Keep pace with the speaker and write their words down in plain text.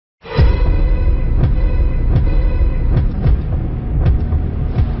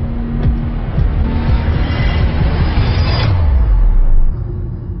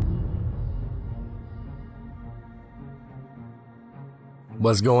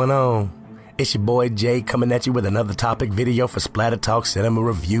What's going on? It's your boy Jay coming at you with another topic video for Splatter Talk Cinema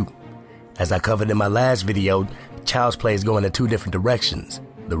Review. As I covered in my last video, Child's Play is going in two different directions,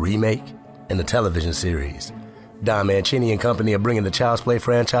 the remake and the television series. Don Mancini and company are bringing the Child's Play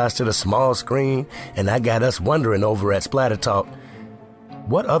franchise to the small screen, and that got us wondering over at Splatter Talk,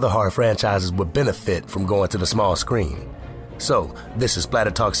 what other horror franchises would benefit from going to the small screen? So, this is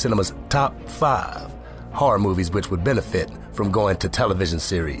Splatter Talk Cinema's top 5 horror movies which would benefit from going to television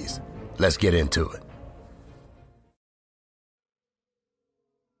series. Let's get into it.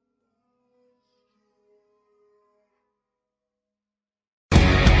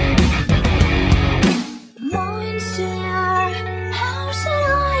 Monster, how should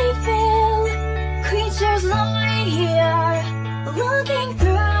I feel? Creatures lie here, looking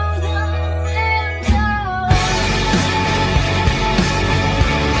through the window.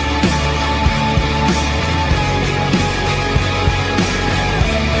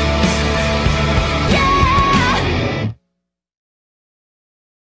 Yeah!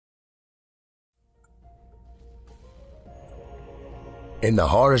 In the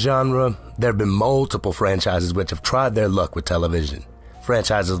horror genre, there have been multiple franchises which have tried their luck with television.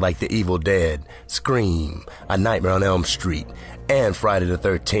 Franchises like The Evil Dead, Scream, A Nightmare on Elm Street, and Friday the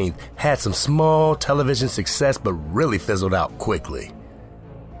 13th had some small television success but really fizzled out quickly.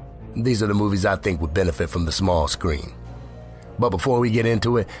 These are the movies I think would benefit from the small screen. But before we get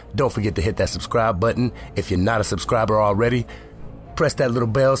into it, don't forget to hit that subscribe button. If you're not a subscriber already, press that little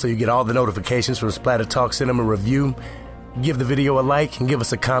bell so you get all the notifications from Splatter Talk Cinema Review. Give the video a like and give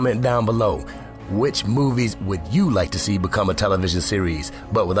us a comment down below. Which movies would you like to see become a television series?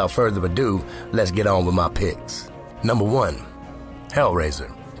 But without further ado, let's get on with my picks. Number 1,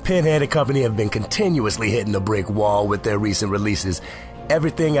 Hellraiser. Pinhead and company have been continuously hitting the brick wall with their recent releases.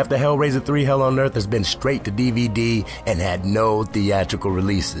 Everything after Hellraiser 3 Hell on Earth has been straight to DVD and had no theatrical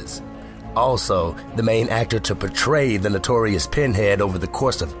releases. Also, the main actor to portray the notorious Pinhead over the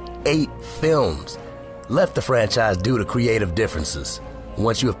course of 8 films left the franchise due to creative differences.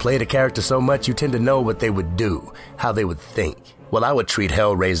 Once you have played a character so much, you tend to know what they would do, how they would think. Well, I would treat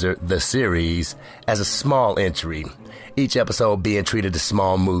Hellraiser, the series, as a small entry, each episode being treated as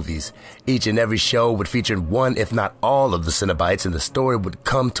small movies. Each and every show would feature one, if not all, of the Cenobites, and the story would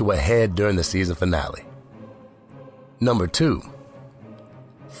come to a head during the season finale. Number 2,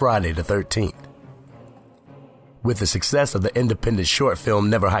 Friday the 13th. With the success of the independent short film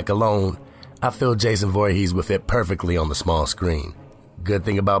Never Hike Alone, I feel Jason Voorhees would fit perfectly on the small screen. Good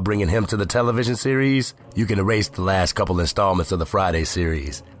thing about bringing him to the television series, you can erase the last couple installments of the Friday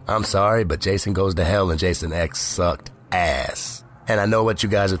series. I'm sorry, but Jason Goes to Hell and Jason X sucked ass. And I know what you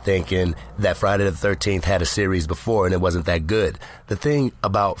guys are thinking, that Friday the 13th had a series before and it wasn't that good. The thing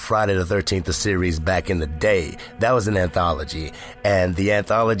about Friday the 13th, the series back in the day, that was an anthology, and the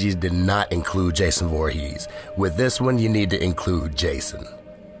anthologies did not include Jason Voorhees. With this one, you need to include Jason.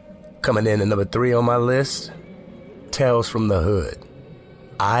 Coming in at number 3 on my list, Tales from the Hood.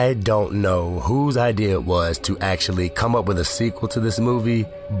 I don't know whose idea it was to actually come up with a sequel to this movie,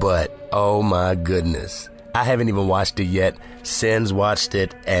 but oh my goodness. I haven't even watched it yet. Sin's watched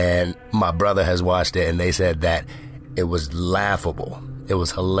it, and my brother has watched it, and they said that it was laughable. It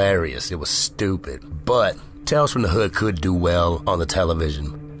was hilarious. It was stupid. But Tales from the Hood could do well on the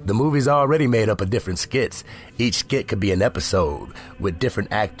television. The movie's already made up of different skits. Each skit could be an episode, with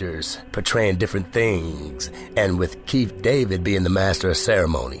different actors portraying different things, and with Keith David being the master of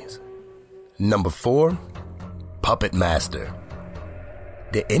ceremonies. Number 4, Puppet Master.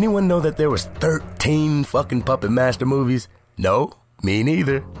 Did anyone know that there was 13 fucking Puppet Master movies? No, me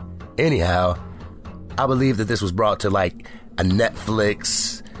neither. Anyhow, I believe that this was brought to like a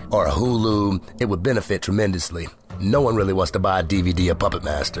Netflix or a Hulu. It would benefit tremendously. No one really wants to buy a DVD of Puppet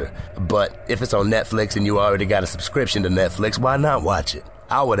Master, but if it's on Netflix and you already got a subscription to Netflix, why not watch it?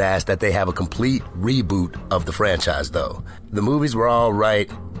 I would ask that they have a complete reboot of the franchise though. The movies were all right,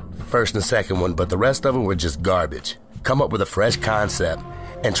 first and second one, but the rest of them were just garbage. Come up with a fresh concept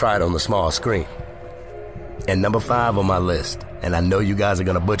and try it on the small screen. And number 5 on my list, and I know you guys are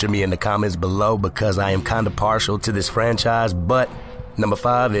gonna butcher me in the comments below because I am kinda partial to this franchise, but number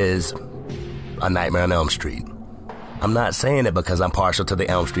 5 is A Nightmare on Elm Street. I'm not saying it because I'm partial to the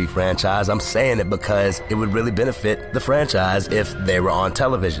Elm Street franchise. I'm saying it because it would really benefit the franchise if they were on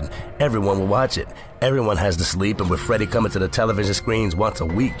television. Everyone would watch it. Everyone has to sleep, and with Freddy coming to the television screens once a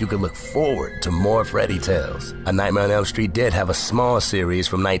week, you can look forward to more Freddy tales. A Nightmare on Elm Street did have a small series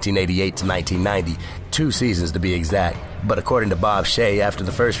from 1988 to 1990, 2 seasons to be exact. But according to Bob Shea, after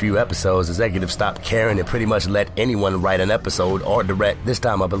the first few episodes, executives stopped caring and pretty much let anyone write an episode or direct. This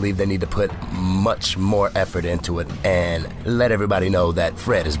time I believe they need to put much more effort into it and let everybody know that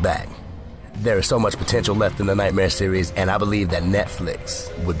Fred is back. There is so much potential left in the Nightmare series, and I believe that Netflix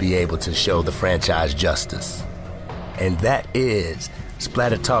would be able to show the franchise justice. And that is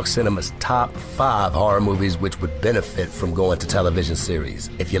Splatter Talk Cinema's top 5 horror movies which would benefit from going to television series.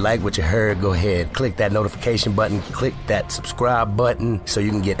 If you like what you heard, go ahead, click that notification button, click that subscribe button so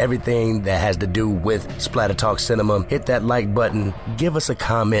you can get everything that has to do with Splatter Talk Cinema. Hit that like button, give us a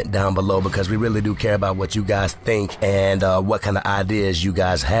comment down below because we really do care about what you guys think and what kind of ideas you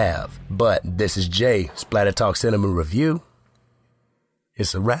guys have. But this is Jay, Splatter Talk Cinema Review.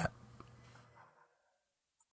 It's a wrap.